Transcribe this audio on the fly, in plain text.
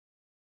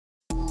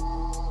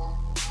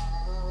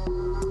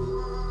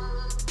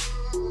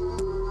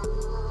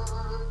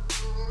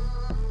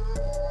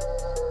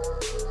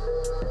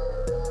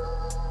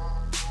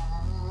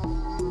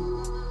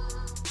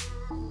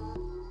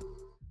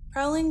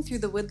Prowling through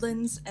the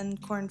woodlands and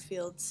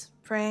cornfields,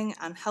 preying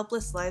on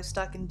helpless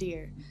livestock and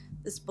deer,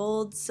 this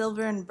bold,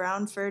 silver and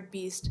brown-furred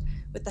beast,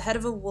 with the head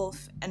of a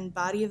wolf and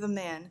body of a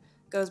man,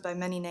 goes by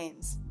many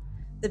names.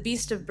 The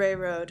Beast of Bray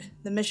Road,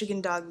 the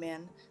Michigan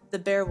Dogman, the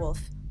Bearwolf,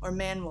 or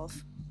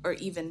Manwolf, or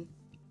even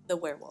the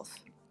Werewolf.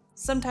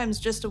 Sometimes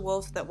just a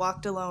wolf that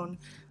walked alone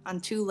on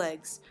two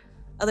legs,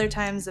 other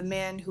times a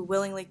man who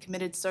willingly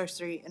committed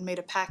sorcery and made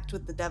a pact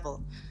with the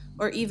devil,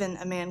 or even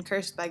a man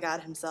cursed by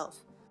God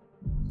himself.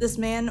 This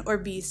man or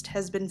beast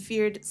has been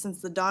feared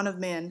since the dawn of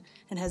man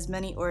and has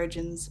many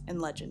origins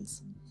and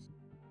legends.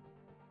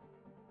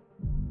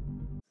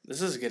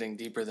 This is getting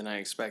deeper than I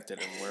expected,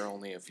 and we're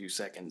only a few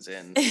seconds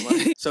in.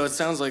 So it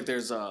sounds like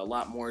there's a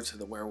lot more to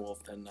the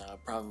werewolf than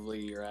probably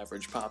your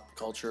average pop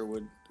culture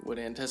would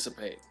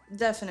anticipate.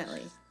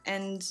 Definitely.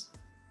 And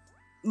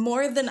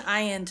more than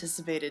I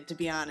anticipated, to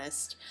be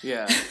honest.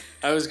 Yeah.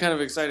 I was kind of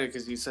excited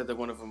because you said that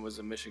one of them was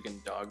a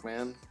Michigan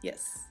Dogman.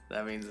 Yes.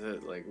 That means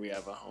that, like, we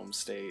have a home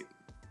state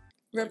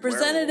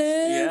Representative.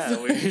 Yeah,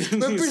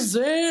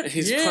 Represent.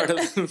 He's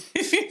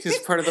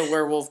part of the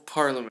werewolf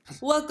parliament.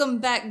 Welcome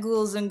back,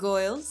 Ghouls and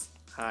Goyles.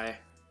 Hi.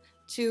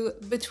 To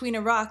Between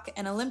a Rock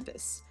and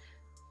Olympus.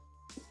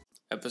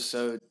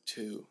 Episode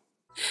 2.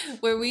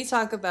 Where we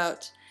talk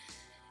about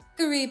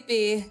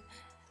creepy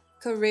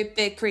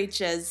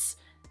creatures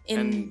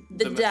in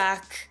the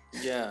dark.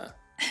 Yeah,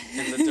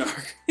 in the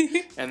dark.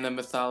 And the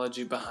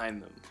mythology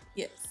behind them.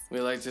 Yes.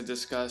 We like to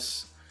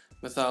discuss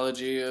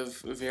mythology of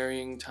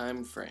varying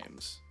time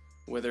frames,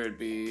 whether it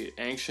be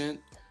ancient,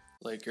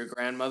 like your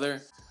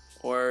grandmother,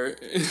 or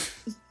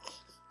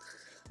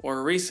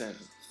recent,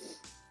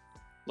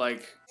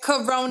 like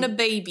Corona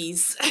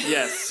babies.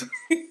 Yes.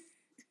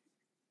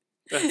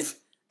 That's...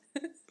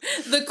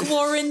 The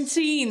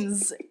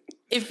quarantines,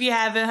 if you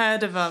haven't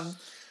heard of them.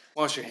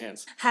 Wash your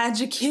hands. Hide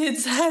your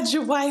kids, hide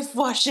your wife,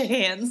 wash your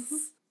hands.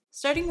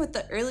 Starting with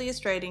the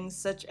earliest writings,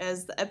 such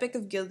as the Epic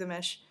of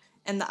Gilgamesh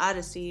and the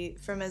Odyssey,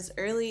 from as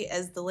early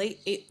as the late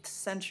 8th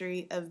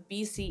century of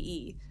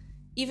BCE,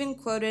 even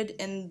quoted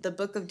in the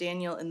Book of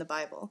Daniel in the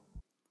Bible.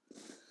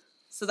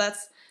 So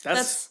that's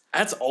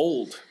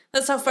old.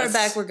 That's how far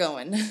back we're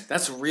going.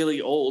 That's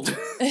really old.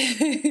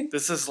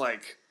 This is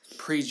like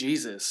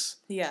pre-Jesus.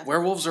 Yeah.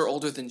 Werewolves are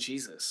older than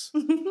Jesus.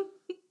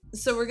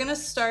 So we're going to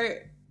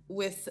start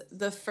with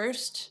the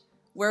first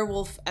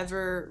werewolf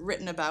ever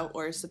written about,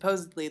 or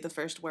supposedly the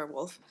first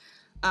werewolf.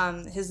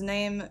 His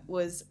name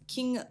was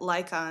King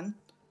Lycan.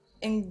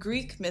 In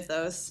Greek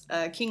mythos,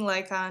 King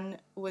Lycan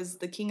was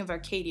the king of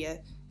Arcadia,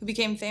 who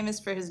became famous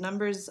for his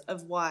numbers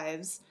of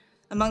wives,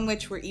 among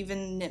which were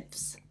even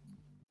nymphs.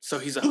 So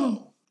he's a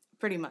hoe.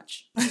 Pretty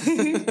much.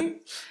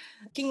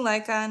 King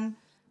Lycan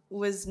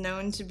was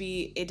known to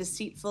be a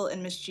deceitful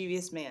and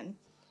mischievous man.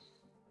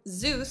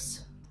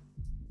 Zeus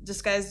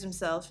disguised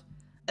himself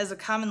as a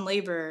common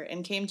laborer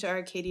and came to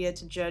Arcadia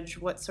to judge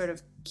what sort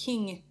of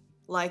king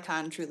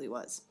Lycan truly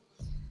was.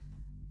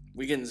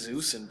 We get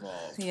Zeus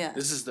involved. Yeah.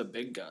 This is the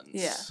big guns.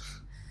 Yeah.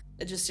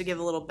 Just to give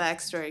a little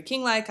backstory,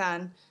 King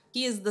Lycan,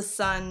 he is the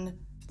son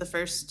of the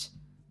first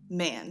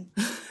man.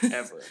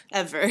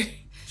 Ever.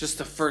 Just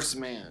the first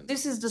man.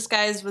 Zeus's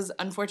disguise was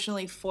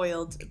unfortunately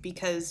foiled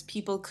because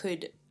people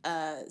could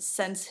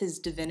sense his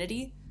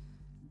divinity.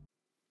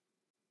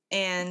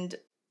 And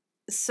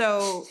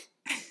so...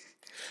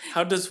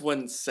 How does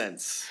one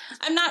sense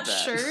I'm not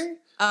that? Sure.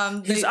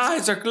 His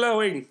eyes are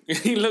glowing.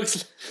 He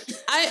looks...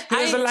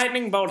 There's a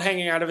lightning bolt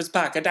hanging out of his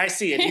pocket. I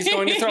see it. He's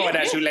going to throw it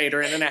at you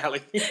later in an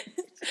alley.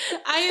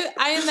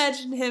 I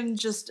imagine him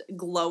just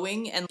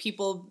glowing and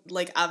people,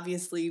 like,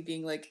 obviously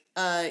being like,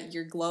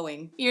 you're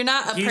glowing. You're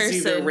not a person.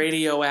 He's either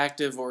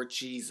radioactive or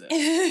Jesus.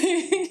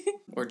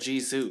 Or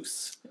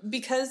Jesus.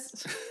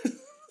 Because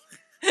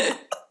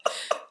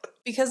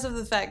of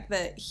the fact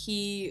that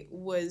he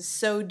was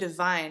so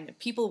divine,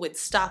 people would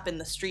stop in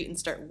the street and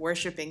start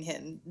worshiping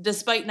him,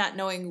 despite not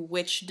knowing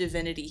which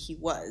divinity he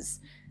was.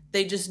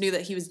 They just knew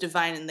that he was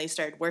divine and they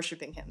started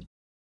worshiping him.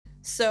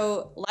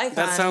 So, Lycan...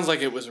 That sounds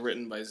like it was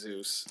written by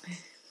Zeus.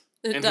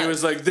 And he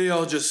was like, they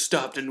all just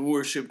stopped and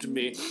worshipped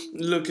me.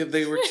 Look,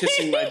 they were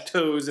kissing my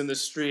toes in the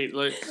street.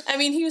 Like, I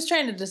mean, he was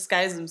trying to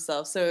disguise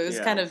himself, so it was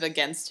kind of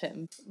against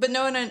him. But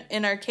no one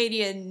in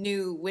Arcadia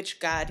knew which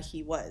god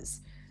he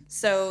was.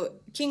 So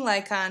King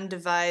Lycan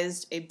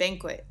devised a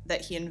banquet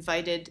that he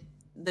invited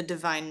the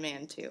divine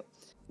man to.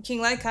 King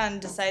Lycan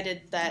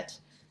decided that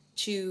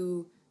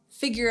to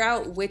figure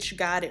out which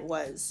god it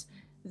was,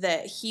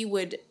 that he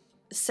would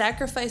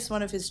sacrifice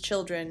one of his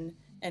children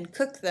and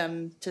cook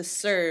them to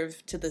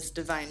serve to this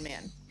divine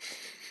man.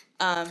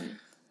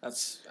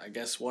 That's, I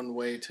guess, one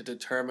way to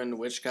determine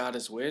which god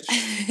is which.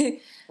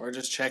 Or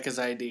just check his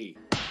ID.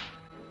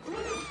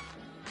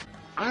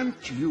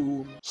 Aren't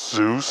you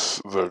Zeus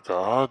the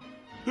god?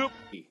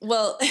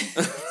 Well,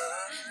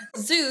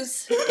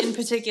 Zeus, in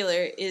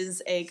particular,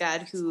 is a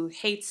god who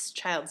hates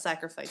child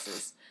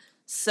sacrifices.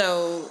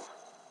 So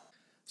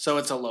So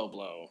it's a low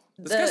blow.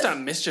 This guy's not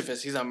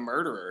mischievous. He's a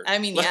murderer. I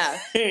mean, yeah,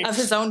 of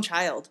his own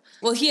child.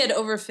 Well, he had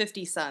over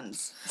 50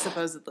 sons,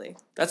 supposedly.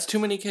 That's too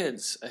many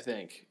kids, I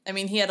think. I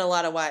mean, he had a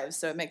lot of wives,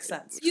 so it makes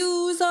sense.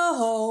 Use a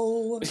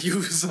hoe.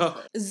 Use a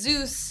hoe.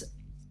 Zeus,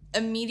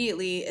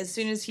 immediately, as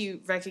soon as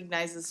he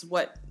recognizes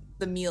what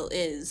the meal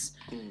is,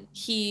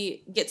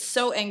 he gets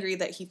so angry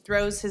that he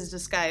throws his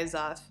disguise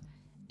off,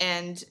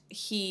 and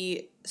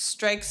he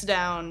strikes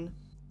down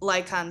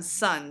Lycan's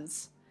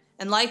sons.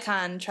 And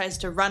Lycan tries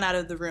to run out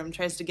of the room,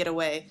 tries to get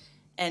away,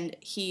 and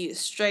he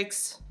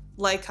strikes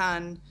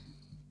Lycan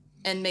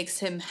and makes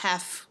him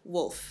half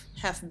wolf,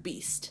 half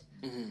beast.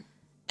 Mm-hmm.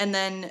 And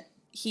then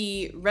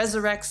he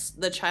resurrects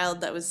the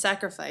child that was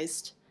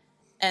sacrificed,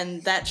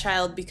 and that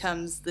child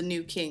becomes the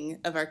new king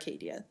of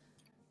Arcadia.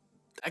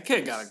 That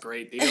kid got a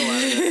great deal out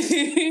of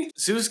this.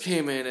 Zeus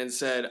came in and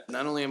said,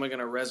 not only am I going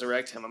to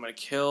resurrect him, I'm going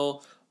to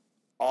kill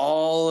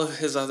all of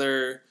his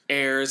other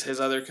heirs,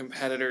 his other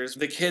competitors.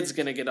 The kid's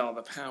going to get all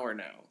the power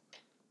now.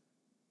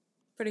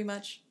 Pretty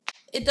much.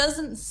 It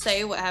doesn't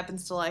say what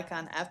happens to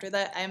Lycan after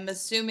that. I'm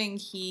assuming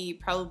he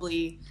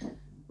probably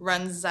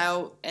runs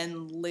out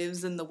and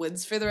lives in the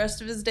woods for the rest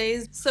of his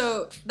days.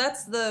 So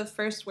that's the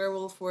first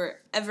werewolf we're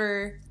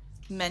ever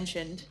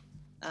mentioned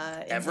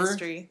in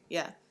history.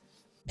 Yeah.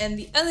 And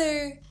the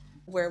other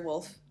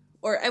werewolf,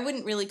 or I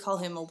wouldn't really call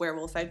him a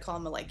werewolf, I'd call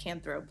him a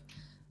lycanthrope,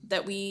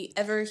 that we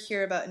ever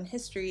hear about in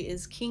history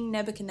is King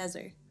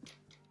Nebuchadnezzar.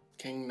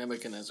 King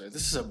Nebuchadnezzar.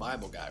 This is a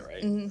Bible guy,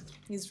 right? Mm-hmm.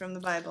 He's from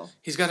the Bible.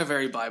 He's got a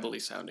very Bible-y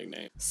sounding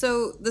name.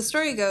 So the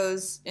story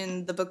goes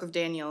in the book of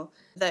Daniel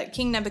that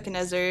King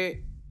Nebuchadnezzar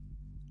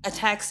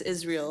attacks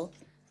Israel,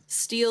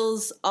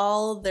 steals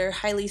all their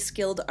highly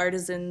skilled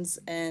artisans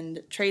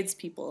and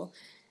tradespeople,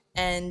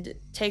 and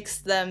takes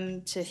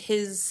them to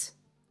his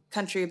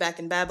country back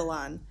in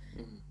Babylon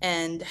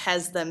and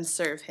has them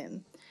serve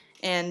him.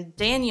 And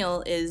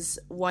Daniel is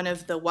one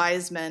of the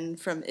wise men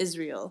from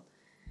Israel.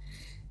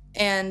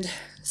 And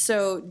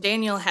so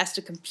Daniel has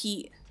to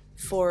compete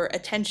for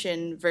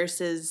attention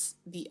versus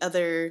the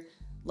other,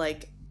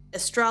 like,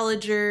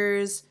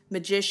 astrologers,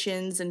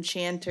 magicians,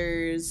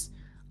 enchanters,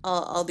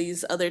 all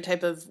these other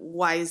type of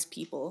wise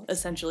people,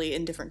 essentially,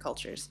 in different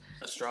cultures.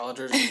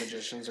 Astrologers and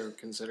magicians are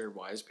considered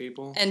wise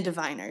people? And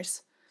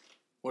diviners.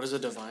 What is a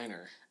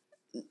diviner?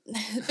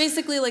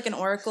 Basically like an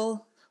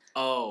oracle.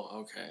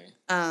 Oh, okay.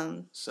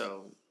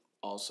 So,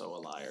 also a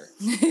liar.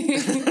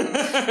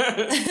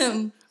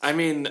 I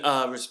mean,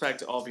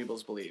 respect all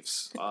people's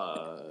beliefs.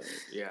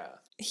 Yeah.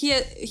 He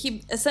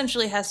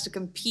essentially has to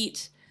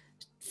compete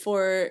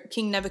for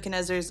King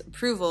Nebuchadnezzar's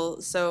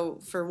approval. So,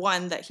 for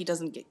one, that he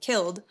doesn't get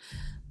killed,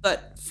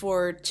 but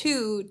for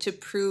two, to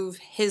prove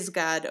his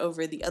god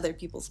over the other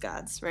people's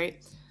gods, right?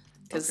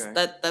 Because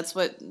that's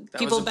what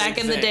people back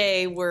in the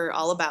day were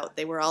all about.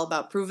 They were all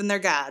about proving their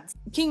gods.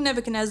 King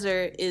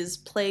Nebuchadnezzar is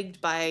plagued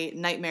by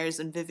nightmares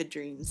and vivid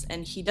dreams,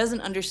 and he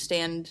doesn't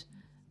understand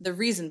the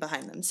reason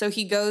behind them. So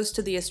he goes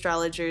to the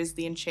astrologers,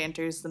 the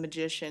enchanters, the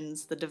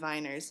magicians, the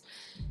diviners,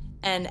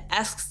 and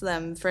asks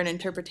them for an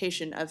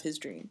interpretation of his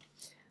dream.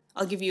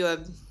 I'll give you a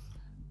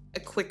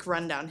quick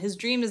rundown. His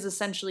dream is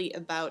essentially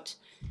about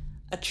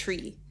a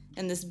tree,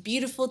 and this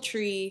beautiful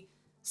tree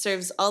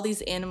serves all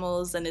these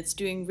animals, and it's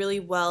doing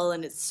really well,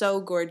 and it's so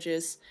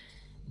gorgeous.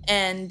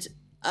 And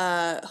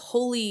a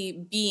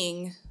holy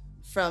being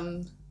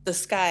from the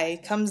sky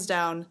comes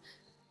down,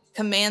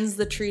 commands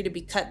the tree to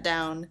be cut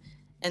down,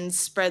 and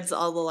spreads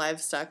all the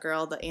livestock or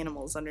all the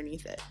animals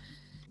underneath it.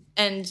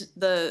 And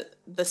the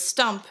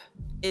stump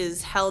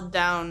is held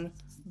down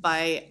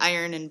by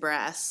iron and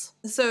brass.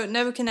 So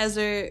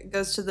Nebuchadnezzar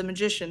goes to the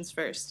magicians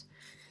first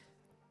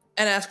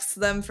and asks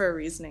them for a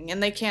reasoning,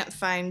 and they can't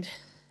find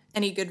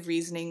any good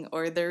reasoning,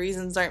 or their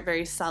reasons aren't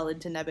very solid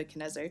to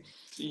Nebuchadnezzar.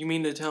 You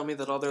mean to tell me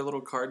that all their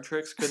little card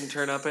tricks couldn't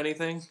turn up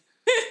anything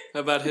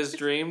about his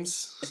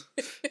dreams?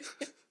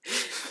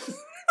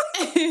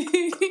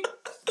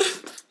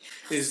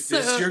 Is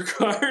this your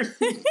card?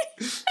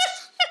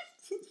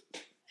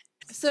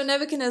 So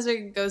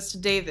Nebuchadnezzar goes to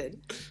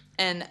David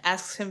and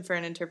asks him for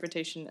an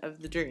interpretation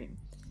of the dream.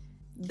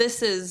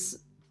 This is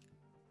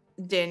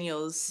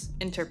Daniel's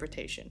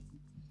interpretation.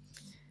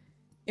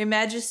 Your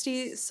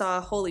Majesty saw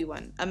a holy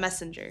one, a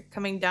messenger,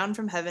 coming down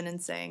from heaven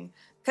and saying,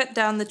 "Cut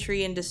down the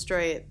tree and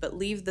destroy it, but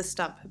leave the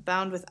stump,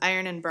 bound with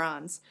iron and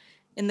bronze,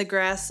 in the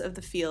grass of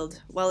the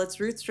field, while its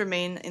roots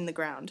remain in the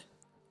ground.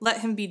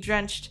 Let him be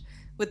drenched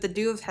with the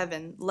dew of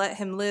heaven. Let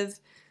him live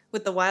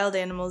with the wild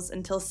animals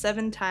until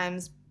 7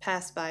 times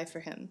pass by for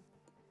him."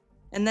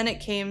 And then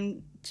it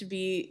came to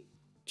be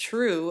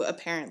true,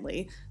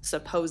 apparently,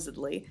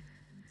 supposedly.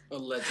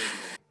 Allegedly.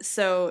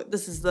 So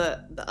this is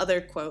the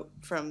other quote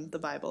from the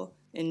Bible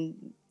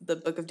in the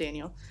book of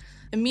Daniel.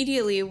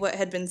 Immediately what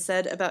had been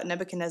said about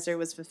Nebuchadnezzar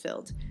was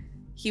fulfilled.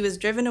 He was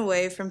driven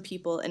away from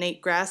people and ate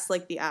grass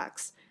like the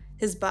ox.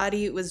 His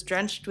body was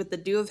drenched with the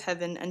dew of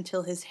heaven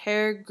until his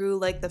hair grew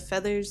like the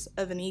feathers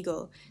of an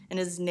eagle and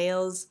his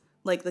nails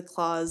like the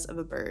claws of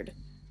a bird.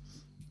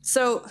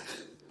 So,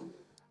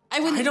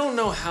 I don't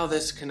know how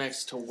this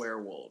connects to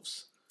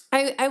werewolves.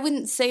 I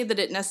wouldn't say that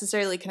it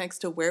necessarily connects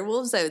to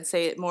werewolves. I would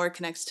say it more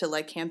connects to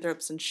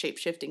lycanthropes and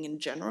shapeshifting in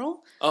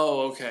general.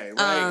 Oh, okay,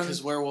 right.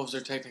 Because werewolves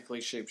are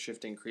technically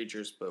shape-shifting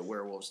creatures, but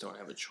werewolves don't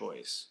have a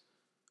choice,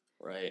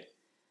 right?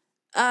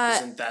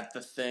 Isn't that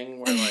the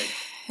thing where, like...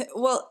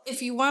 Well,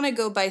 if you want to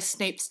go by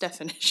Snape's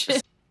definition...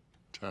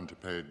 Turn to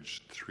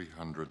page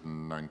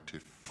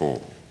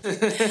 394.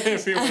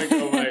 If you want to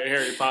go by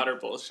Harry Potter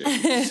bullshit.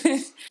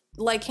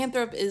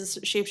 Lycanthrope is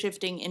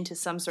shapeshifting into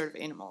some sort of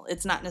animal.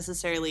 It's not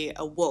necessarily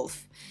a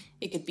wolf.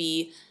 It could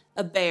be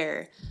a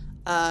bear,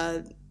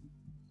 a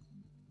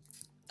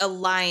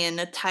lion,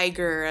 a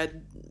tiger, a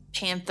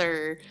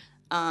panther.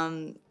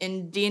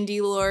 In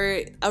D&D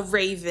lore, a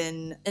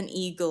raven, an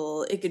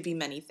eagle. It could be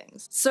many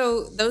things.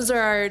 So those are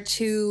our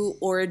two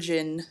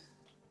origin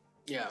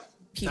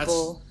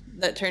people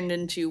that turned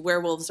into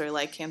werewolves or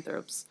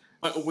lycanthropes.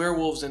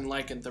 Werewolves and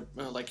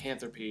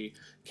lycanthropy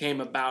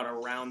came about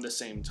around the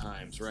same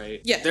times, right?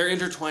 Yeah. They're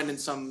intertwined in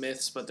some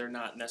myths, but they're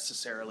not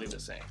necessarily the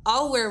same.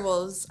 All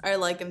werewolves are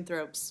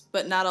lycanthropes,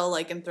 but not all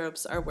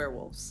lycanthropes are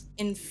werewolves.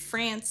 In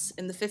France,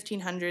 in the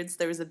 1500s,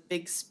 there was a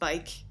big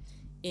spike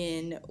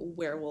in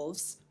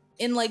werewolves.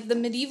 In, like, the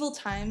medieval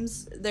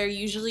times, they're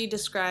usually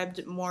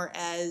described more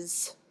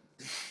as...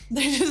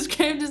 They're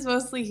described as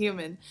mostly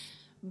human.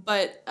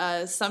 But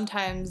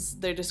sometimes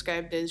they're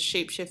described as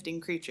shape-shifting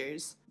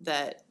creatures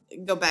that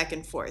go back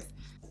and forth.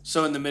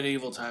 So in the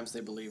medieval times, they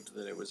believed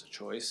that it was a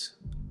choice?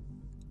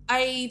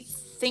 I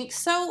think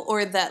so,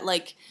 or that,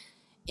 like,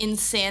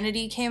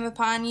 insanity came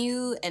upon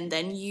you and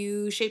then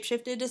you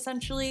shape-shifted,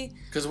 essentially.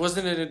 Because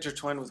wasn't it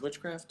intertwined with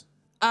witchcraft?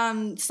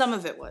 Some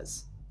of it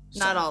was.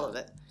 Not all of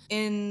it.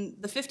 In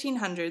the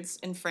 1500s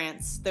in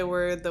France, there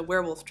were the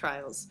werewolf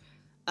trials,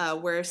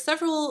 where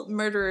several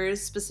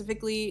murderers,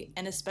 specifically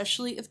and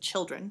especially of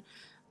children,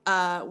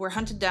 were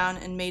hunted down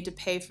and made to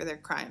pay for their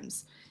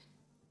crimes.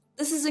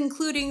 This is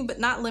including, but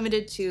not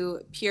limited to,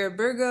 Pierre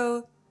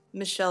Burgot,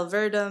 Michel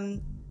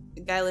Verdum,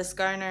 Gilles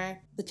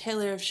Garner, the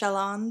Tailor of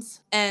Chalons,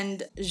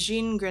 and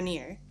Jean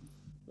Grenier.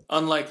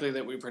 Unlikely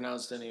that we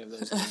pronounced any of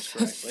those names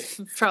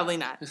correctly. Probably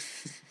not.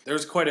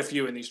 There's quite a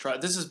few in these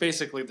trials. This is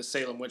basically the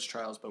Salem witch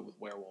trials, but with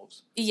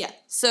werewolves. Yeah,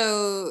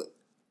 so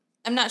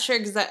I'm not sure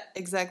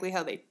exactly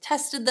how they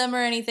tested them or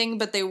anything,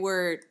 but they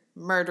were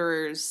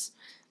murderers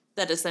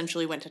that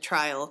essentially went to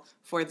trial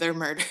for their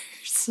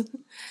murders.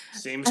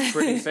 Seems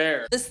pretty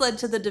fair. This led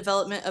to the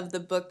development of the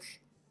book,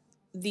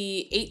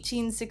 the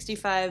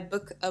 1865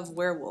 Book of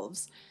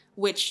Werewolves,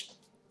 which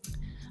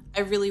I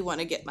really want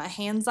to get my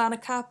hands on a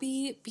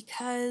copy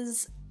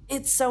because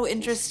it's so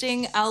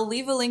interesting. I'll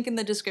leave a link in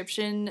the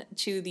description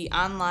to the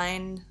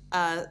online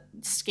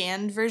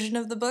scanned version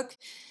of the book.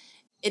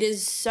 It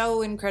is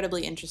so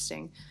incredibly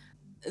interesting.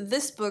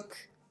 This book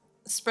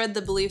spread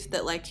the belief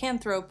that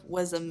lycanthrope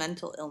was a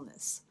mental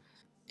illness.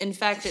 In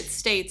fact, it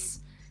states,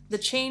 the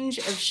change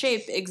of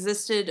shape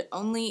existed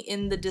only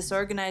in the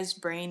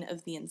disorganized brain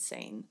of the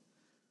insane.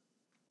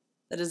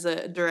 That is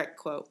a direct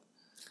quote.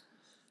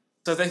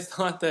 So they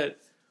thought that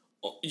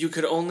you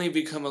could only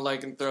become a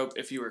lycanthrope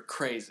if you were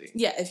crazy.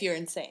 Yeah, if you're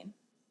insane.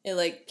 It,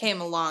 like,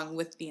 came along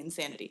with the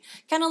insanity.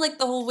 Kind of like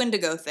the whole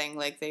Wendigo thing.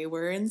 Like, they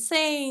were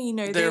insane,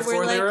 or therefore they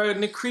were, like...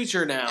 they're a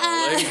creature now.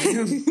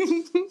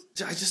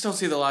 I just don't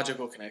see the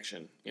logical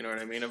connection. You know what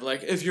I mean? Of,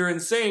 like, if you're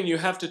insane, you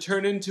have to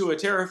turn into a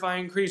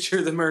terrifying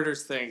creature that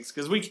murders things.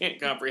 Because we can't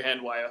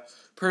comprehend why a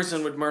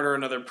person would murder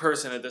another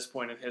person at this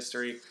point in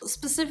history.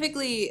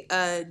 Specifically,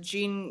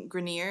 Jean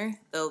Grenier,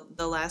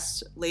 the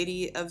last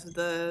lady of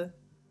the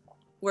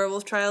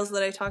werewolf trials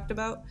that I talked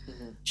about,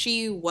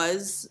 she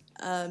was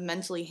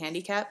mentally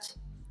handicapped.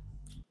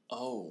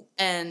 Oh.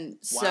 And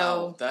so...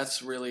 Wow,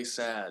 that's really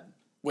sad.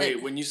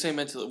 Wait, when you say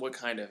mentally, what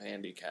kind of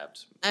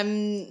handicapped? I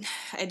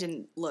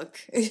didn't look.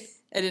 I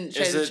didn't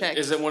try to check.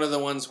 Is it one of the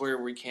ones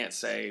where we can't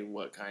say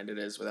what kind it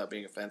is without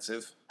being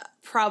offensive?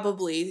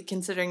 Probably,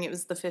 considering it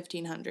was the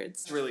 1500s.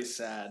 It's really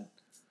sad.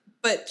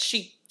 But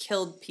she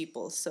killed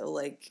people, so,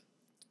 like...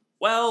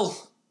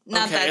 Well...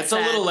 Not okay, that it's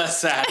sad. A little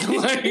less sad.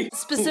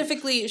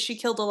 Specifically, she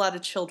killed a lot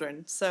of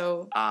children,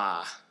 so...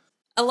 Ah.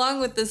 Along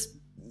with this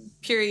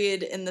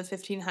period in the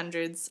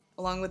 1500s,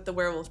 along with the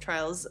werewolf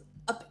trials,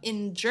 up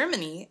in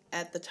Germany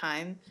at the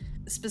time,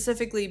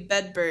 specifically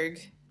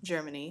Bedburg,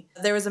 Germany,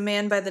 there was a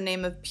man by the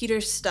name of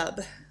Peter Stubb.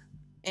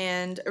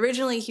 And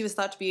originally he was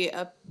thought to be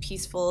a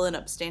peaceful and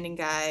upstanding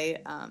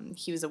guy.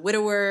 He was a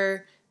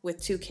widower with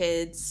 2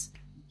 kids.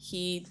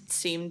 He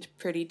seemed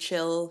pretty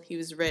chill. He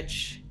was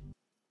rich.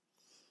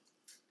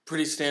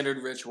 Pretty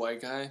standard rich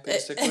white guy,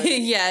 basically.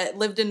 Yeah,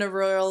 lived in a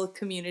rural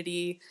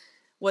community,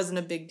 wasn't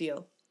a big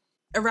deal.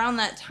 Around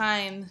that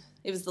time,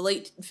 it was the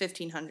late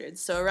 1500s,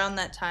 so around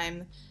that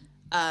time,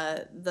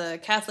 the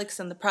Catholics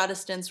and the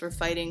Protestants were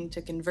fighting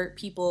to convert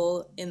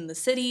people in the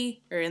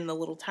city, or in the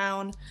little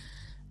town,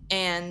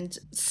 and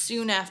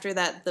soon after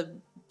that, the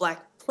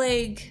Black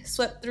Plague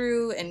swept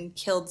through and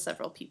killed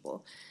several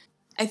people.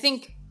 I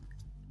think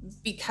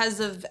because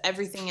of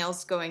everything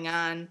else going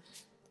on,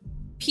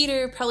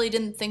 Peter probably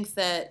didn't think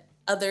that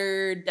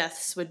other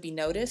deaths would be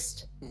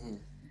noticed.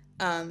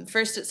 Mm-hmm.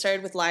 First, it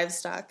started with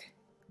livestock,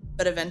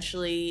 but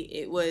eventually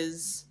it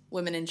was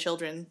women and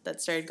children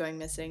that started going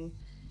missing.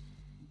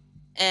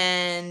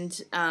 And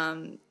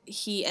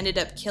he ended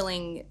up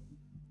killing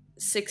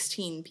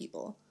 16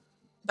 people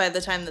by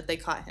the time that they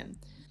caught him.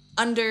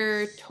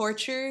 Under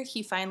torture,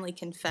 he finally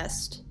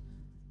confessed.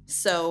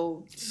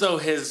 So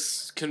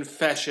his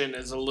confession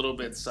is a little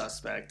bit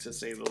suspect, to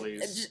say the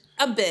least.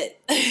 A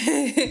bit.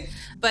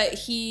 But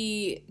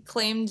he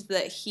claimed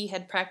that he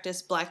had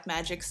practiced black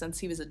magic since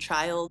he was a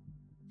child,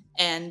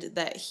 and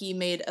that he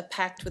made a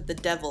pact with the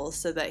devil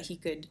so that he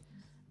could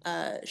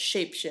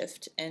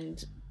shapeshift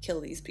and kill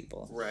these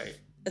people. Right.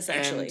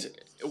 Essentially.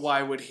 And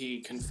why would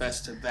he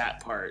confess to that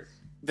part?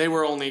 They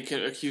were only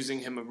accusing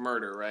him of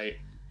murder, right?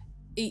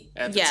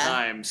 At the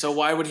time. So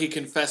why would he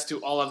confess to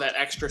all of that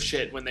extra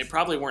shit when they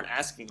probably weren't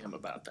asking him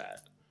about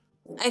that?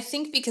 I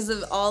think because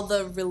of all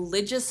the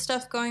religious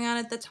stuff going on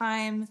at the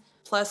time,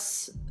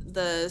 plus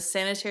the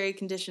sanitary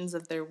conditions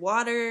of their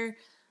water.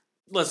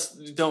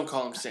 Don't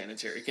call them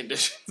sanitary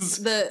conditions.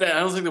 I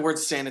don't think the word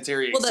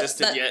sanitary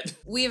existed yet.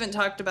 We haven't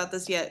talked about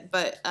this yet,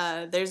 but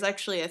there's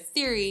actually a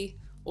theory,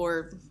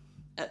 or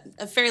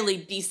a fairly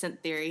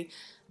decent theory,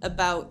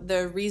 about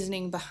the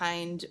reasoning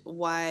behind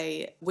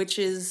why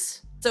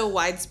witches so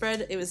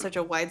widespread. It was such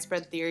a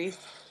widespread theory,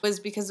 was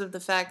because of the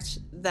fact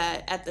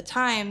that at the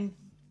time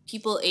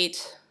people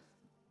ate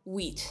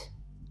wheat,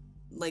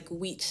 like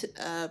wheat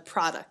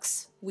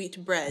products,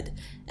 wheat bread,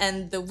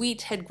 and the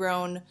wheat had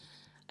grown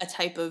a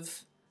type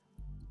of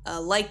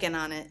lichen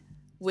on it,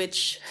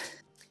 which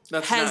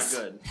not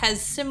good.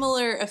 Has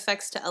similar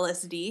effects to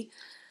LSD.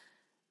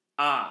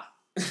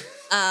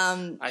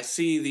 I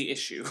see the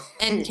issue.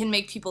 And can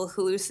make people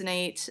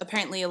hallucinate.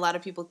 Apparently, a lot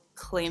of people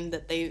claim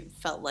that they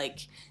felt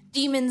like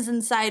demons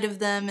inside of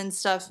them and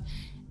stuff.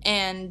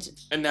 And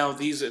now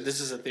this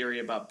is a theory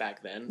about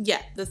back then?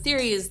 Yeah, the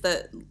theory is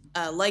that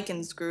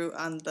lichens grew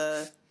on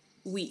the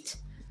wheat.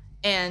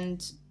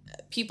 And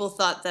people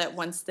thought that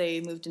once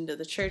they moved into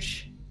the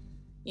church,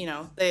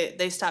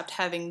 they stopped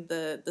having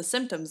the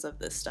symptoms of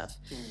this stuff.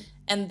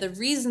 And the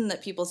reason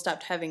that people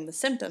stopped having the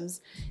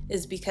symptoms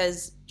is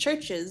because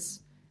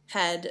churches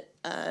had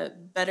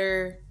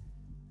better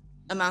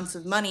amounts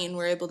of money and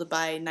were able to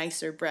buy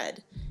nicer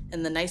bread.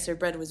 And the nicer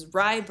bread was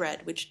rye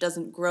bread, which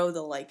doesn't grow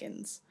the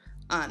lichens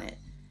on it.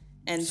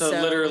 And so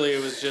literally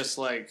it was just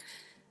like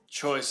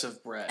choice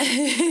of bread.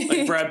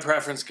 Like bread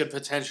preference could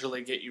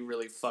potentially get you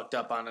really fucked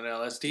up on an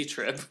LSD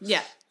trip.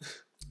 Yeah.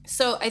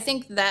 So I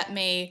think that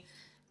may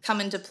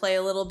come into play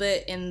a little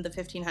bit in the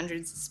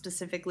 1500s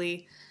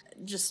specifically.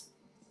 Just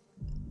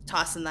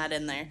tossing that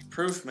in there.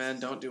 Proof, man.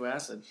 Don't do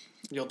acid.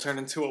 You'll turn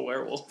into a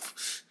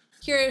werewolf.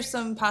 Here are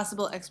some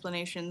possible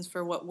explanations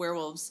for what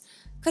werewolves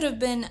could have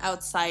been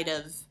outside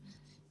of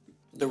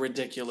the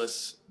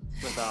ridiculous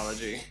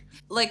mythology.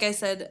 Like I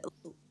said,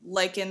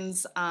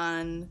 lichens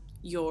on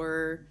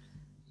your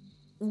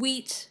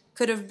wheat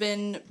could have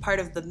been part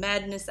of the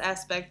madness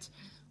aspect,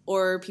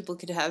 or people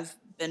could have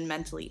been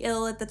mentally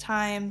ill at the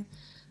time.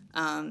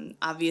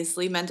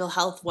 Obviously, mental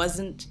health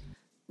wasn't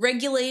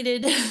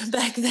regulated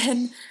back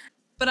then.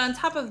 But on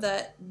top of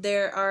that,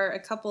 there are a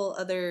couple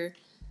other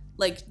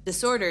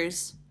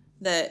disorders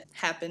that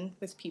happen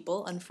with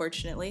people,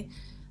 unfortunately.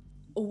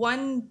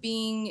 One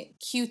being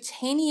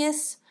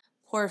cutaneous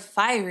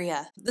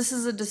porphyria. This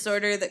is a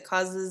disorder that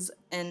causes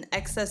an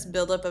excess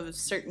buildup of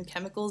certain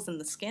chemicals in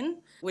the skin,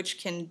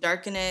 which can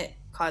darken it,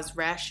 cause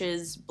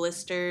rashes,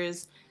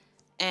 blisters,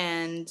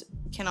 and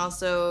can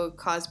also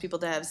cause people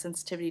to have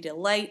sensitivity to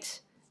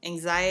light,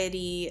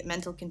 anxiety,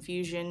 mental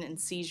confusion, and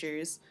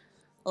seizures,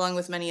 along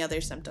with many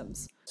other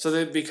symptoms.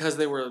 So because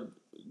they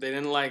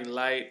didn't like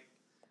light.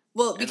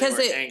 Well, because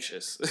they were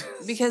anxious.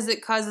 Because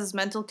it causes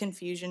mental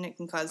confusion, it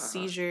can cause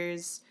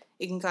seizures,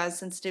 it can cause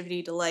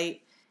sensitivity to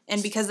light,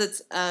 and because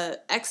it's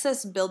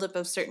excess buildup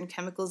of certain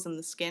chemicals in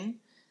the skin,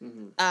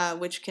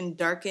 which can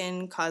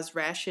darken, cause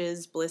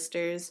rashes,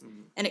 blisters,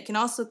 and it can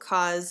also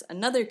cause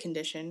another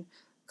condition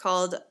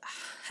called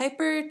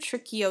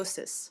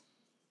hypertrichiosis.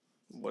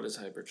 What is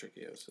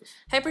hypertrichiosis?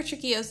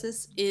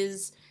 Hypertrichiosis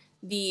is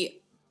the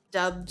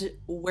dubbed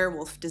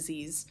werewolf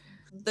disease.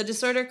 The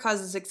disorder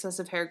causes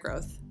excessive hair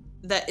growth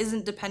that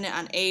isn't dependent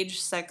on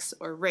age, sex,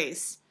 or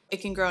race.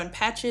 It can grow in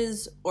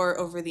patches or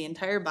over the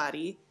entire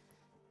body,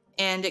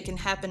 and it can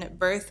happen at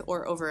birth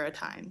or over a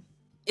time.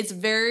 It's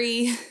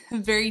very,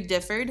 very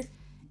differed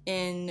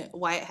in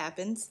why it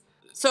happens.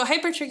 So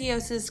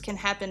hypertrichiosis can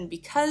happen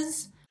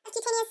because of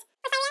cutaneous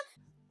porphyria,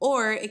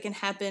 or it can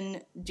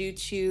happen due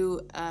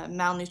to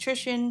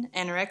malnutrition,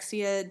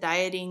 anorexia,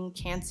 dieting,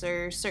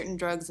 cancer, certain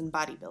drugs, and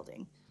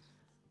bodybuilding.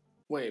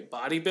 Wait,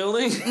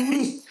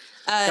 bodybuilding?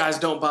 Guys,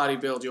 don't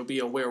bodybuild. You'll be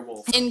a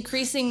werewolf.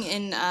 Increasing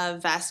in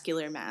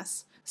vascular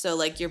mass.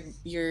 So,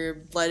 your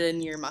blood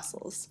in your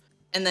muscles.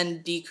 And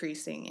then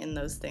decreasing in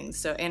those things.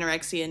 So,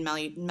 anorexia and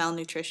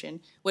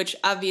malnutrition. Which,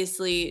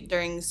 obviously,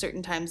 during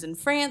certain times in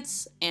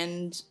France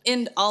and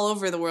all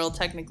over the world,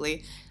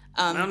 technically.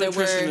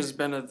 Malnutrition has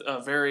been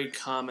a very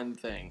common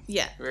thing.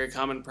 Yeah. A very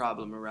common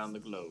problem around the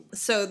globe.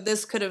 So,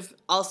 this could have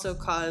also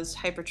caused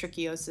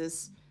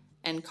hypertrichiosis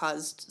and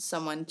caused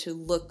someone to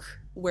look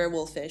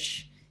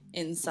werewolfish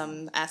in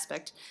some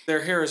aspect.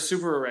 Their hair is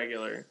super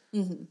irregular.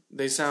 Mm-hmm.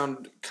 They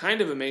sound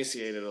kind of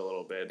emaciated a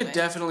little bit. I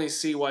definitely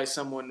see why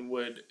someone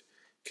would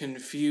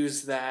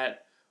confuse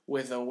that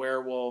with a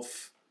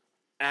werewolf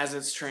as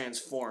it's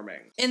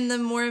transforming. In the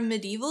more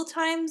medieval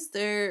times,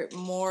 they're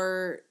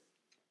more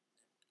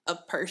a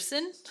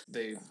person.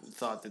 They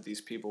thought that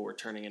these people were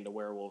turning into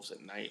werewolves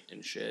at night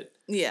and shit.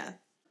 Yeah.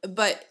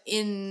 But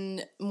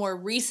in more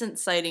recent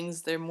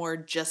sightings, they're more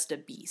just a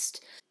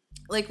beast.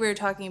 Like we were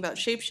talking about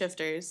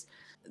shapeshifters,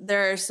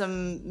 there are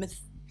some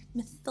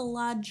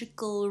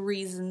mythological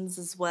reasons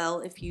as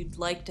well, if you'd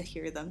like to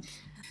hear them.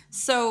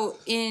 So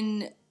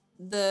in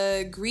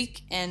the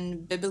Greek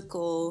and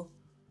biblical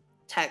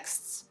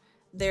texts,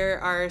 there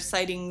are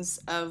sightings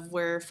of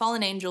where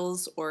fallen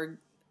angels or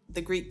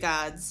the Greek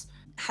gods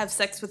have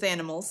sex with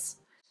animals,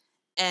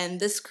 and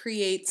this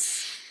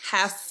creates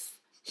half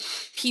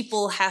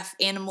people, half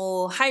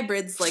animal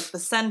hybrids like the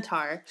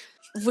centaur,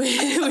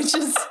 which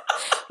is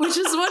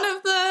one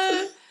of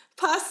the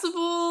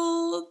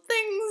possible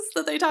things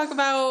that they talk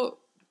about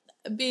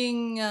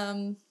being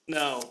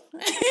No.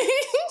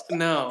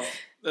 No.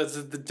 That's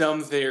the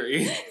dumb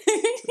theory.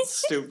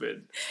 It's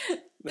stupid.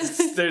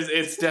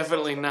 It's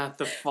definitely not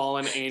the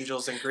fallen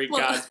angels and Greek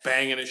gods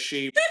banging a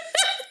sheep.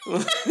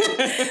 well,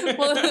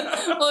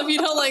 if you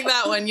don't like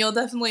that one, you'll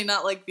definitely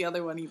not like the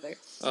other one either.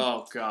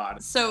 Oh,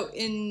 God. So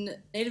in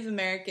Native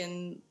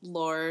American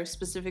lore,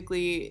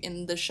 specifically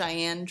in the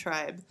Cheyenne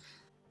tribe,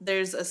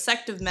 there's a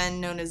sect of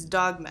men known as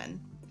dogmen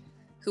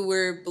who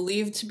were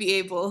believed to be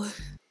able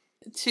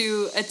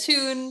to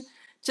attune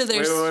to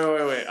their...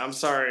 Wait. I'm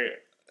sorry.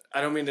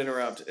 I don't mean to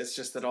interrupt. It's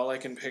just that all I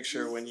can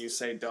picture when you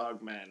say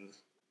dogmen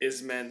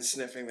is men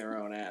sniffing their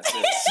own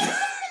asses.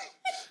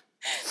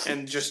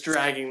 And just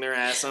dragging their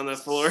ass on the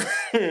floor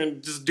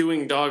and just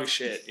doing dog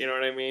shit. You know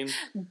what I mean?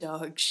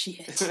 Dog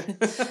shit.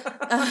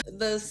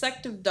 The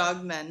sect of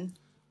dogmen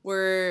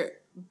were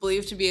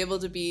believed to be able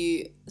to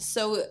be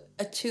so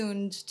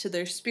attuned to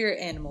their spirit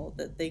animal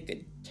that they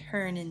could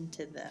turn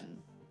into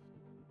them.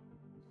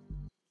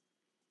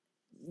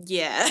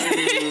 Yeah.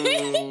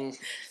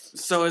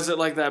 So is it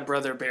like that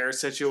Brother Bear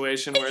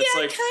situation where it's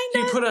like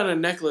kinda. he put on a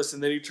necklace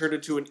and then he turned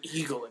into an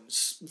eagle and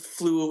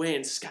flew away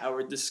and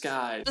scoured the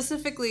sky?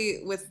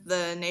 Specifically with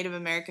the Native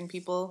American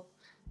people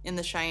in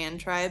the Cheyenne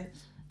tribe,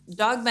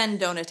 dogmen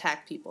don't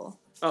attack people.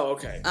 Oh,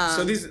 okay.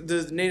 So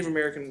the Native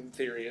American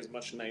theory is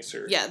much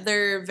nicer. Yeah,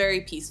 they're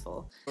very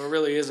peaceful. It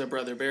really is a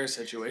Brother Bear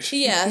situation.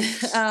 Yeah,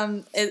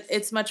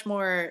 it's much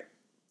more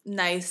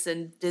nice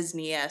and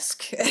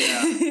Disney-esque.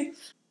 Yeah.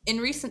 In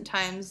recent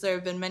times, there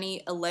have been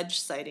many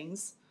alleged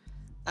sightings,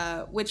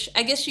 which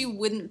I guess you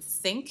wouldn't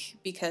think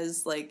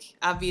because, like,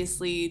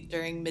 obviously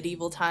during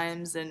medieval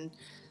times and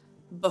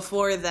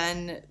before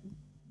then,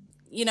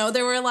 you know,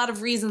 there were a lot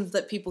of reasons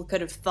that people could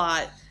have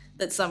thought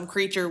that some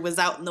creature was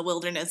out in the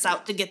wilderness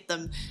out to get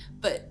them.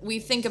 But we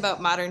think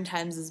about modern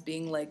times as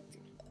being, like,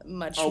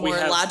 much more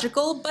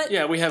logical. But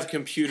yeah, we have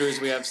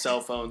computers, we have cell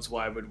phones.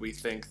 Why would we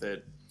think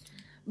that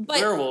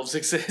werewolves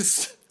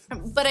exist?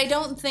 But I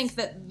don't think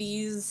that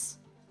these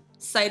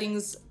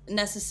sightings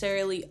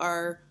necessarily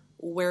are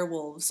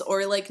werewolves,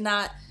 or like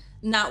not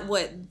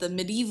what the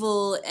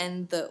medieval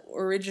and the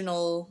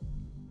original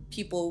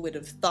people would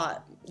have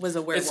thought was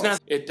a werewolf. It's not.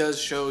 It does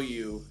show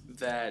you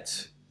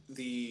that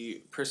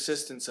the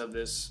persistence of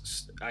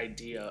this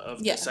idea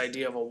of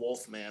a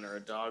wolf man or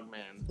a dog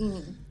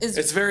man,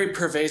 it's very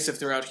pervasive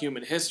throughout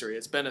human history.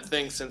 It's been a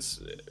thing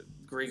since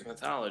Greek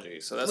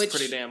mythology, so that's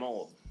pretty damn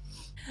old.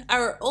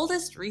 Our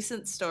oldest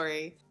recent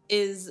story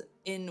is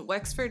in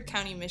Wexford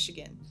County,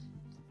 Michigan.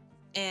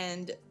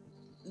 And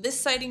this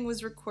sighting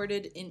was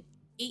recorded in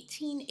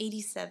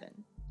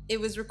 1887. It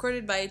was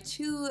recorded by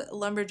 2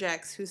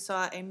 lumberjacks who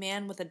saw a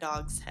man with a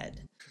dog's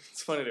head.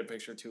 It's funny to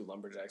picture 2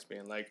 lumberjacks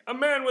being like, a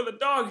man with a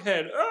dog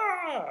head!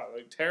 Ah!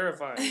 Like,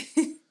 terrifying.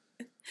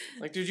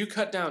 Like, dude, you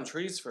cut down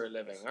trees for a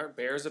living. Aren't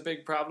bears a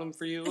big problem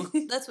for you?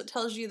 That's what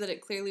tells you that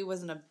it clearly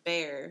wasn't a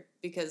bear,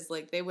 because,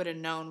 like, they would have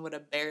known what a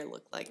bear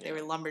looked like. They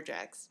were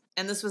lumberjacks.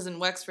 And this was in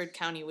Wexford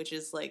County, which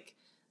is, like,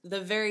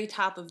 the very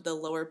top of the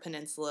lower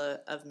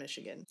peninsula of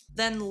Michigan.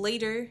 Then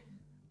later,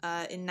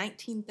 in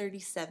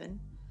 1937,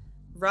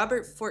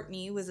 Robert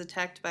Fortney was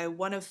attacked by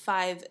one of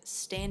 5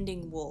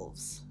 standing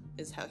wolves,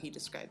 is how he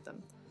described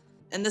them.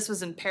 And this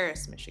was in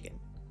Paris, Michigan.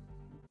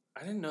 I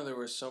didn't know there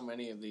were so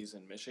many of these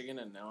in Michigan,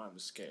 and now I'm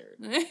scared.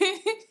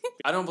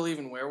 I don't believe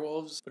in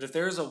werewolves, but if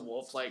there is a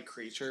wolf-like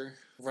creature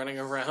running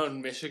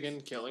around Michigan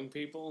killing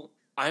people,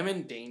 I'm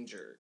in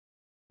danger.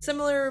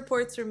 Similar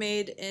reports were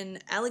made in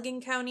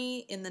Allegan County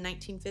in the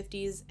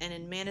 1950s and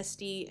in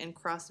Manistee and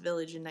Cross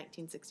Village in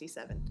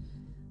 1967.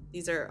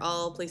 These are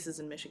all places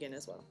in Michigan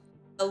as well.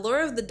 The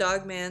lore of the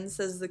Dogman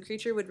says the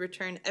creature would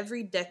return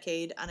every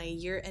decade on a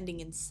year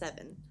ending in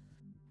 7.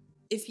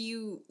 If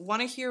you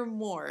want to hear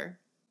more,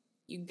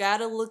 you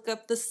gotta look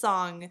up the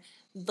song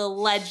The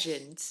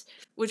Legend,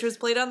 which was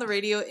played on the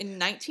radio in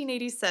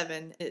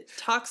 1987. It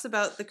talks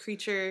about the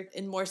creature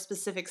in more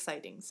specific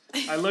sightings.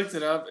 I looked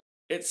it up.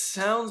 It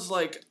sounds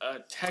like a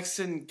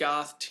Texan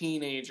goth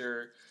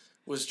teenager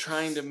was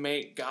trying to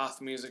make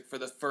goth music for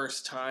the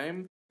first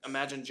time,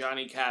 imagine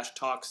Johnny Cash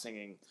talk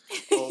singing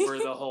over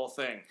the whole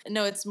thing.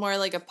 No, it's more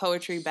like a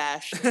poetry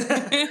bash.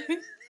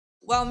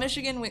 While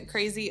Michigan went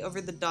crazy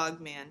over the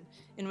dog man,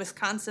 in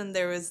Wisconsin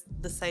there was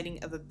the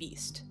sighting of a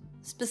beast.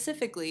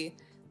 Specifically,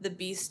 the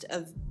beast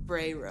of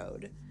Bray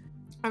Road.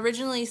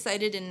 Originally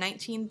sighted in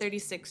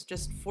 1936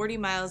 just 40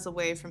 miles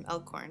away from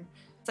Elkhorn,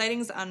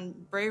 sightings on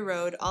Bray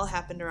Road all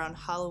happened around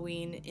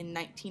Halloween in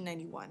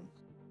 1991.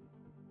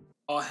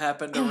 All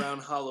happened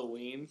around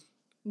Halloween?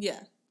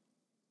 Yeah.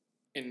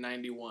 In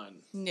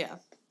 91? Yeah.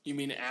 You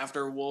mean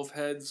after wolf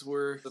heads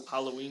were the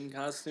Halloween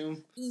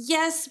costume?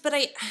 Yes, but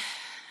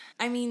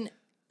I mean,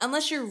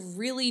 unless you're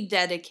really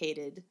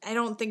dedicated, I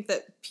don't think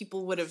that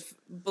people would have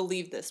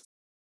believed this.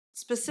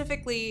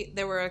 Specifically,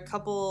 there were a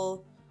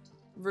couple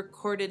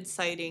recorded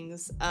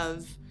sightings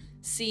of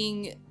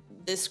seeing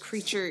this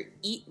creature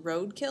eat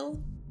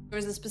roadkill. There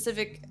was a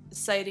specific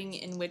sighting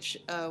in which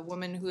a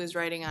woman who was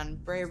riding on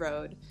Bray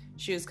Road,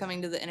 she was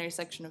coming to the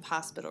intersection of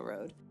Hospital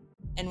Road.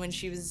 And when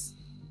she was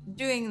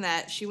doing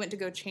that, she went to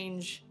go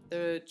change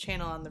the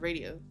channel on the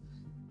radio.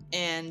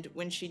 And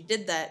when she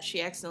did that,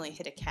 she accidentally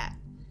hit a cat.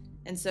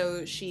 And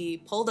so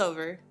she pulled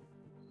over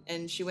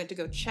and she went to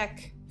go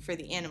check for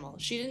the animal.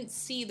 She didn't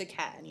see the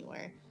cat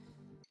anywhere,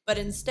 but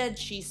instead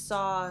she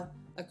saw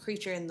a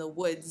creature in the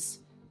woods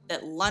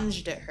that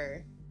lunged at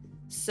her.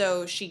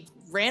 So she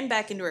ran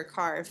back into her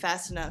car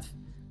fast enough.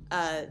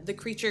 The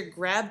creature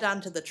grabbed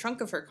onto the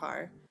trunk of her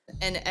car,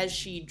 and as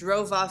she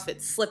drove off,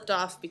 it slipped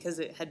off because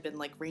it had been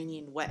like rainy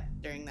and wet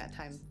during that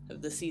time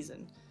of the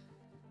season.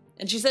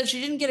 And she said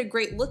she didn't get a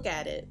great look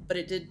at it, but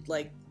it did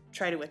like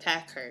try to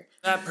attack her.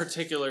 That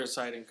particular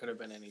sighting could have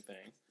been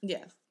anything.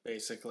 Yeah.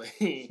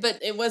 Basically. But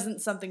it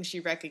wasn't something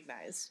she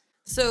recognized.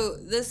 So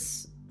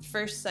this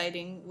first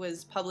sighting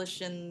was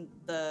published in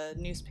the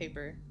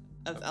newspaper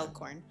of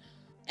Elkhorn,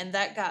 and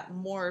that got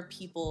more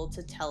people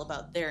to tell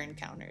about their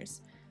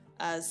encounters.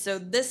 So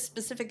this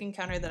specific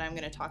encounter that I'm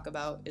going to talk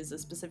about is a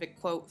specific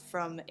quote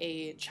from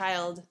a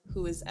child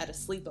who was at a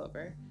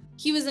sleepover.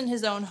 He was in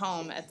his own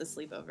home at the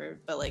sleepover,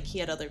 but like he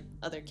had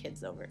other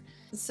kids over.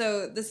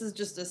 So this is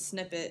just a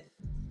snippet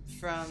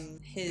from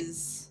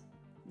his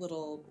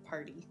little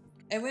party.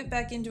 I went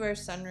back into our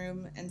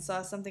sunroom and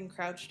saw something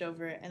crouched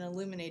over and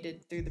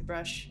illuminated through the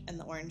brush and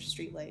the orange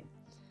streetlight.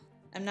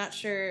 I'm not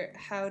sure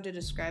how to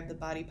describe the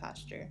body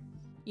posture.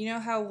 You know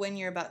how when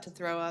you're about to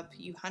throw up,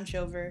 you hunch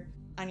over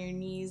on your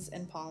knees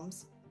and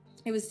palms?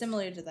 It was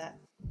similar to that.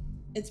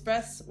 Its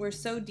breaths were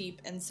so deep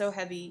and so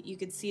heavy you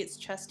could see its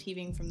chest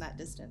heaving from that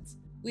distance.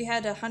 We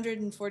had a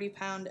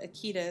 140-pound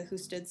Akita who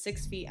stood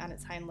 6 feet on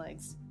its hind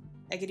legs.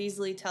 I could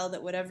easily tell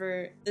that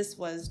whatever this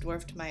was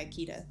dwarfed my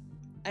Akita.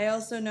 I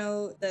also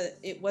know that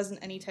it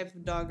wasn't any type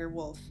of dog or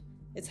wolf.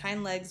 Its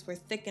hind legs were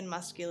thick and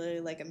muscular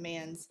like a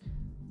man's,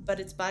 but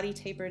its body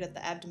tapered at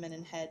the abdomen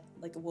and head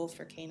like a wolf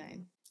or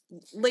canine.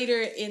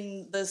 Later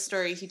in the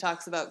story, he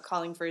talks about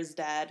calling for his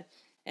dad,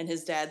 and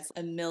his dad's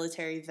a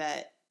military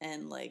vet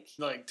and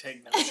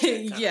take no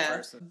shit kind yeah, of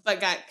person.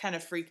 But got kind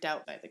of freaked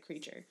out by the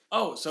creature.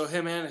 Oh, so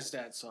him and his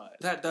dad saw it.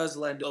 That does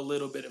lend a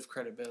little bit of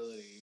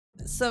credibility.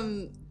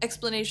 Some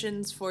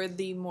explanations for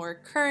the more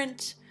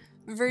current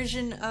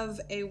version of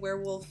a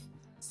werewolf.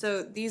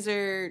 So these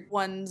are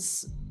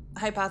ones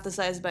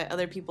hypothesized by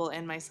other people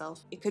and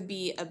myself. It could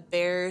be a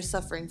bear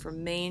suffering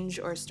from mange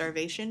or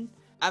starvation.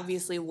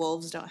 Obviously,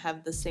 wolves don't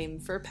have the same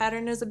fur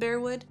pattern as a bear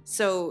would,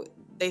 so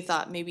they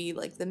thought maybe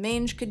like the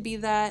mange could be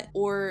that,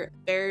 or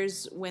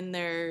bears, when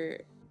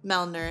they're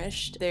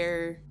malnourished,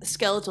 their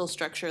skeletal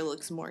structure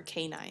looks more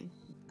canine.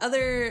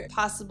 Other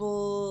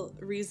possible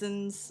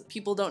reasons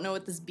people don't know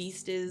what this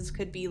beast is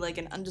could be like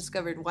an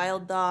undiscovered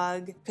wild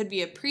dog, could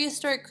be a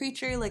prehistoric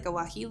creature like a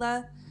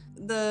wahila.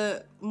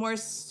 The more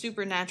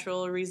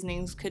supernatural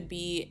reasonings could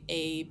be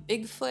a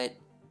Bigfoot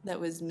that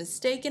was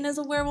mistaken as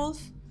a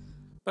werewolf.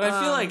 But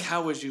I feel like,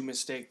 how would you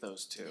mistake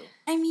those two?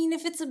 I mean,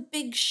 if it's a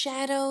big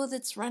shadow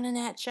that's running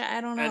at you, I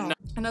don't know.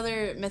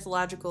 Another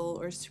mythological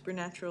or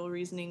supernatural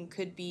reasoning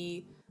could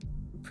be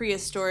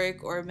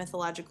prehistoric or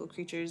mythological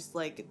creatures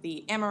like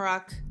the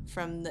Amarok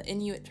from the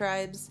Inuit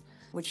tribes,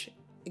 which,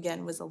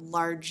 again, was a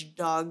large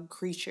dog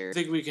creature. I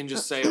think we can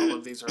just say all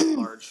of these are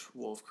large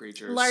wolf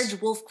creatures.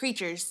 Large wolf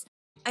creatures.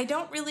 I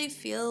don't really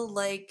feel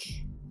like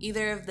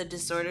either of the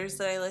disorders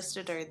that I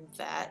listed are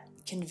that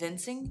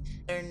convincing.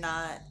 They're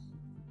not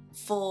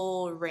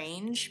full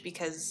range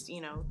because, you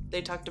know, they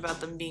talked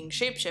about them being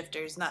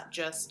shapeshifters, not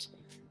just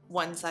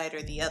one side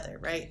or the other,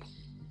 right?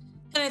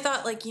 And I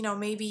thought, like, you know,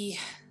 maybe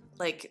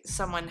like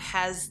someone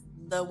has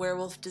the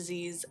werewolf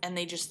disease and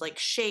they just like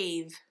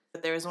shave.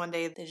 But there was one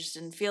day they just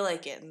didn't feel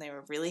like it and they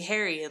were really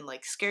hairy and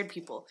like scared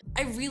people.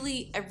 I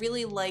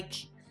really like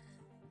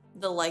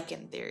the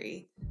lichen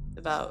theory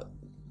about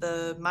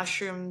the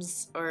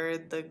mushrooms or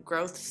the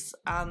growths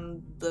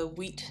on the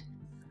wheat.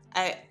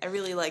 I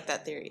really like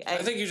that theory. I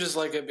think you just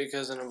like it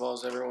because it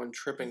involves everyone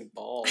tripping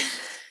balls.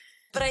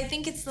 But I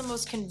think it's the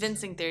most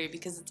convincing theory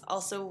because it's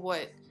also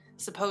what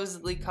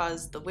supposedly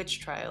caused the witch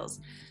trials.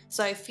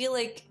 So I feel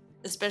like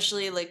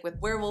especially like with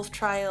werewolf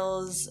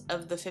trials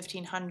of the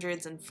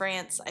 1500s in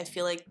France. I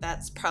feel like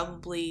that's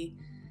probably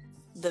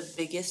the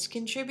biggest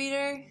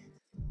contributor,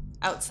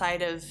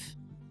 outside of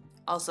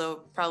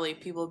also probably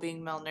people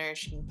being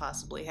malnourished and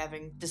possibly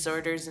having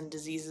disorders and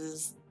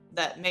diseases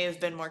that may have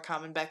been more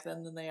common back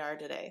then than they are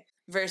today.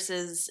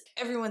 Versus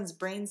everyone's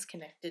brains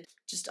connected,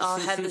 just all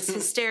had this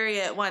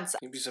hysteria at once.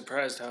 You'd be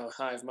surprised how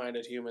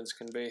hive-minded humans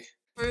can be.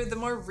 For the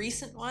more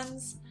recent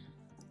ones,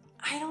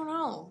 I don't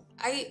know.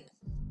 I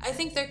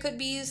think there could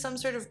be some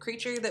sort of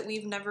creature that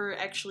we've never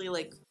actually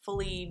like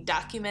fully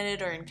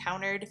documented or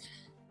encountered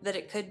that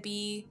it could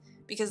be,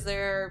 because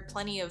there are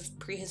plenty of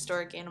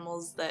prehistoric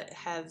animals that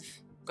have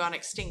gone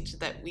extinct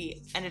that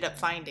we ended up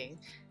finding.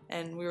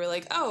 And we were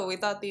like, oh, we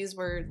thought these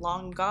were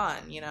long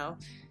gone, you know?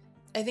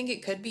 I think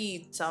it could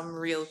be some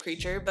real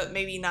creature, but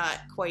maybe not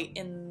quite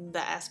in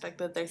the aspect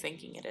that they're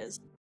thinking it is.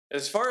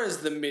 As far as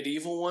the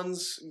medieval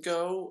ones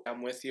go,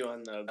 I'm with you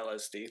on the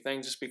LSD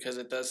thing, just because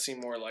it does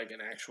seem more like an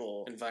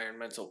actual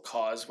environmental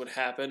cause would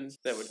happen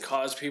that would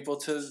cause people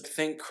to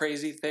think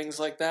crazy things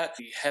like that.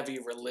 The heavy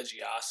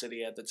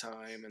religiosity at the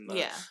time and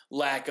the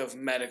lack of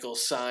medical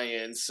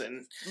science.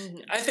 And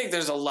I think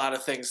there's a lot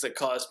of things that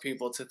caused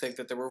people to think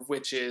that there were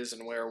witches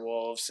and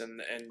werewolves,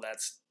 and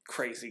that's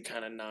crazy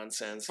kind of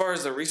nonsense. As far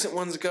as the recent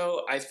ones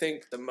go, I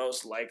think the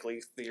most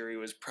likely theory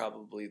was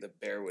probably the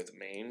bear with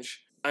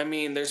mange. I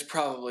mean, there's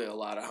probably a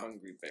lot of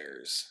hungry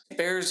bears.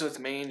 Bears with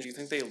mange, you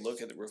think they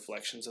look at the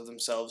reflections of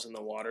themselves in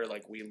the water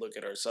like we look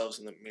at ourselves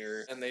in the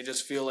mirror, and they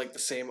just feel like the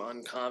same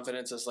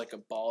unconfidence as like a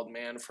bald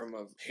man from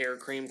a hair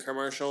cream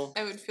commercial?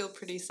 I would feel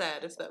pretty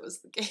sad if that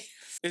was the case.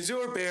 Is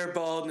your bear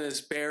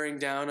baldness bearing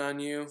down on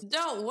you?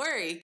 Don't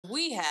worry,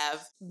 we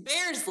have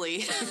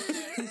Bearsley.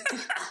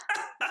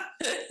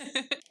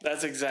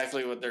 That's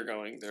exactly what they're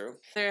going through.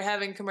 They're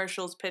having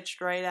commercials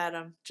pitched right at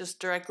them, just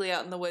directly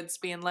out in the woods,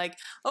 being like,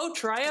 oh,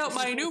 try out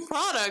my new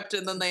product,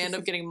 and then they end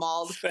up getting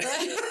mauled.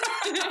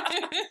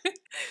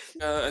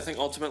 I think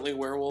ultimately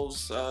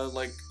werewolves,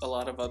 like a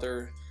lot of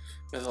other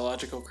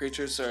mythological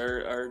creatures,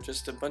 are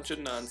just a bunch of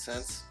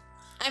nonsense.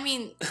 I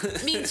mean,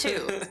 me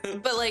too.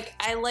 But, like,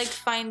 I like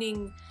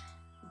finding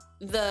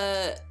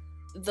the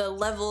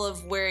level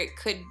of where it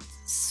could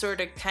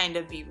sort of kind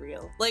of be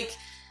real. Like,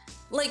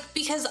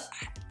 because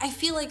I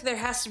feel like there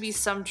has to be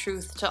some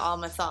truth to all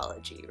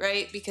mythology,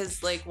 right?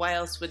 Because, like, why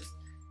else would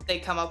they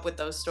come up with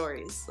those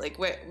stories? Like,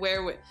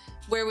 where would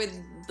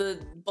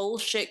the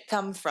bullshit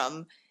come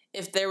from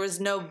if there was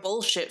no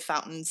bullshit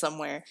fountain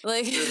somewhere?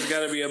 Like, there's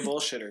got to be a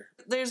bullshitter.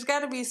 There's got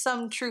to be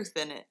some truth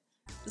in it.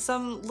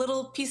 Some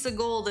little piece of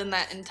gold in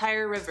that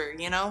entire river,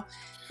 you know?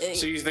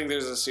 So you think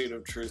there's a seed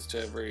of truth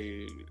to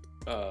every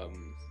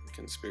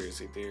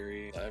conspiracy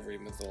theory, every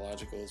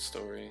mythological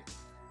story?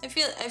 I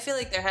feel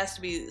like there has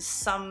to be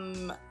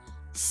some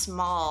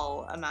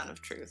small amount of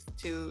truth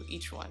to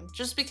each one.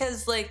 Just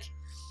because, like,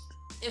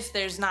 if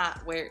there's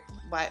not,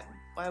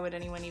 why would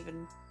anyone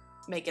even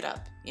make it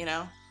up, you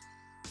know?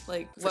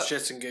 Like, for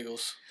shits and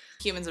giggles.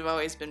 Humans have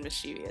always been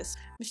mischievous.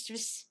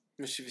 Mischievous.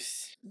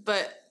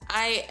 But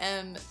I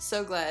am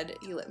so glad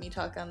you let me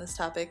talk on this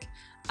topic.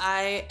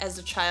 I, as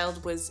a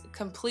child, was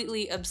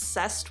completely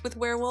obsessed with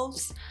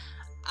werewolves.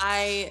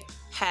 I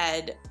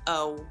had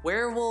a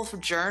werewolf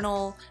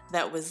journal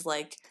that was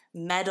like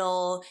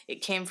metal.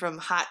 It came from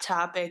Hot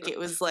Topic. It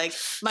was like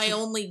my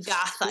only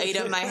goth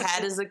item I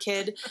had as a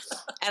kid,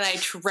 and I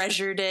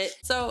treasured it.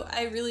 So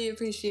I really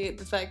appreciate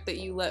the fact that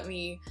you let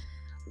me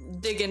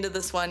dig into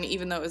this one,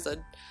 even though it was a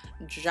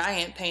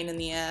giant pain in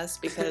the ass,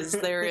 because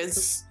there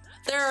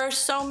are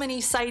so many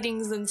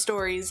sightings and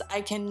stories. I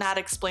cannot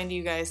explain to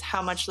you guys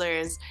how much there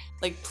is.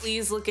 Like,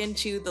 please look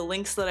into the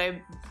links that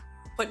I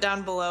put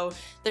down below.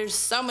 There's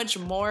so much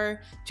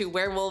more to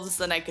werewolves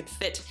than I could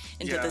fit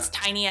into this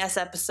tiny ass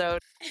episode.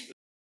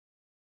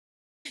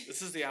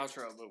 This is the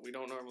outro, but we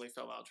don't normally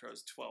film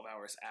outros 12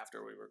 hours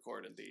after we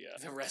recorded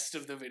the rest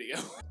of the video.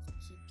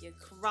 Keep your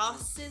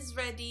crosses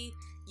ready,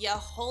 your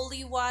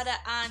holy water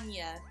on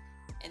ya,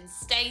 and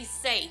stay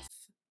safe.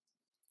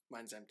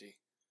 Mine's empty.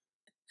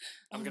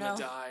 I'm gonna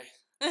die.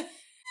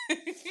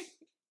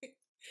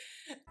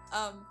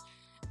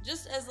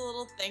 Just as a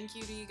little thank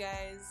you to you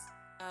guys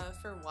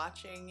for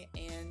watching,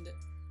 and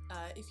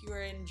if you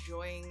are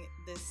enjoying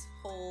this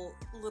whole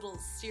little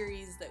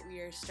series that we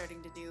are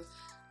starting to do,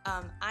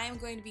 I am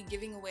going to be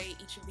giving away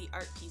each of the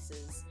art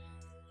pieces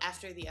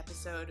after the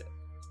episode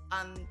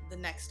on the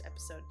next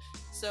episode.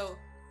 So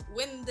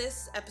when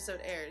this episode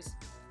airs,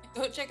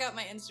 go check out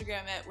my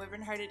Instagram at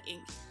Wyvernhearted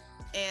Inc.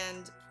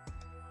 and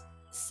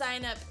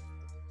sign up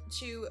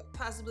to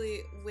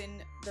possibly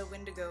win the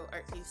Wendigo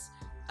art piece.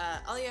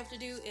 All you have to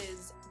do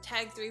is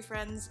tag 3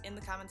 friends in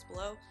the comments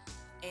below,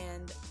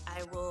 and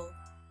I will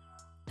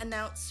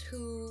announce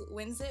who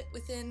wins it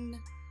within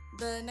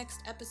the next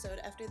episode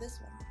after this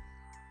one.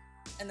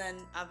 And then,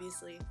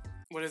 obviously...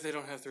 What if they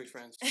don't have 3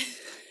 friends?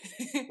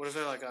 What if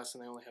they're like us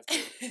and they only have 2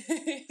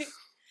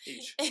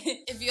 each?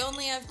 If you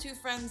only have 2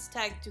 friends,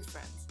 tag 2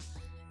 friends.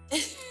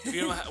 If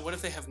you don't what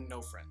if they have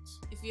no friends?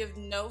 If you have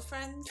no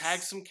friends... Tag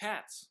some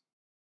cats.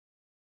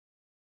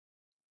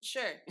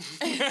 Sure.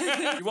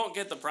 You won't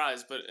get the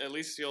prize, but at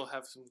least you'll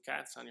have some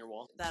cats on your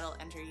wall. That'll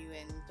enter you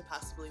in to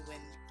possibly win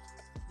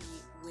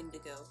the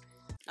Wendigo.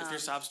 If your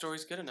sob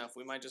story's good enough,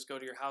 we might just go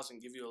to your house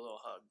and give you a little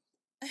hug.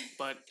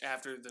 But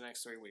after the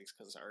next 3 weeks,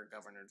 because our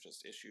governor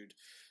just issued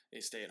a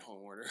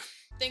stay-at-home order.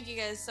 Thank you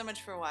guys so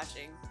much for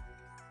watching.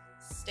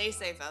 Stay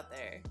safe out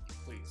there.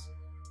 Please.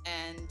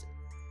 And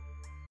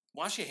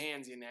wash your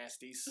hands, you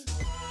nasties.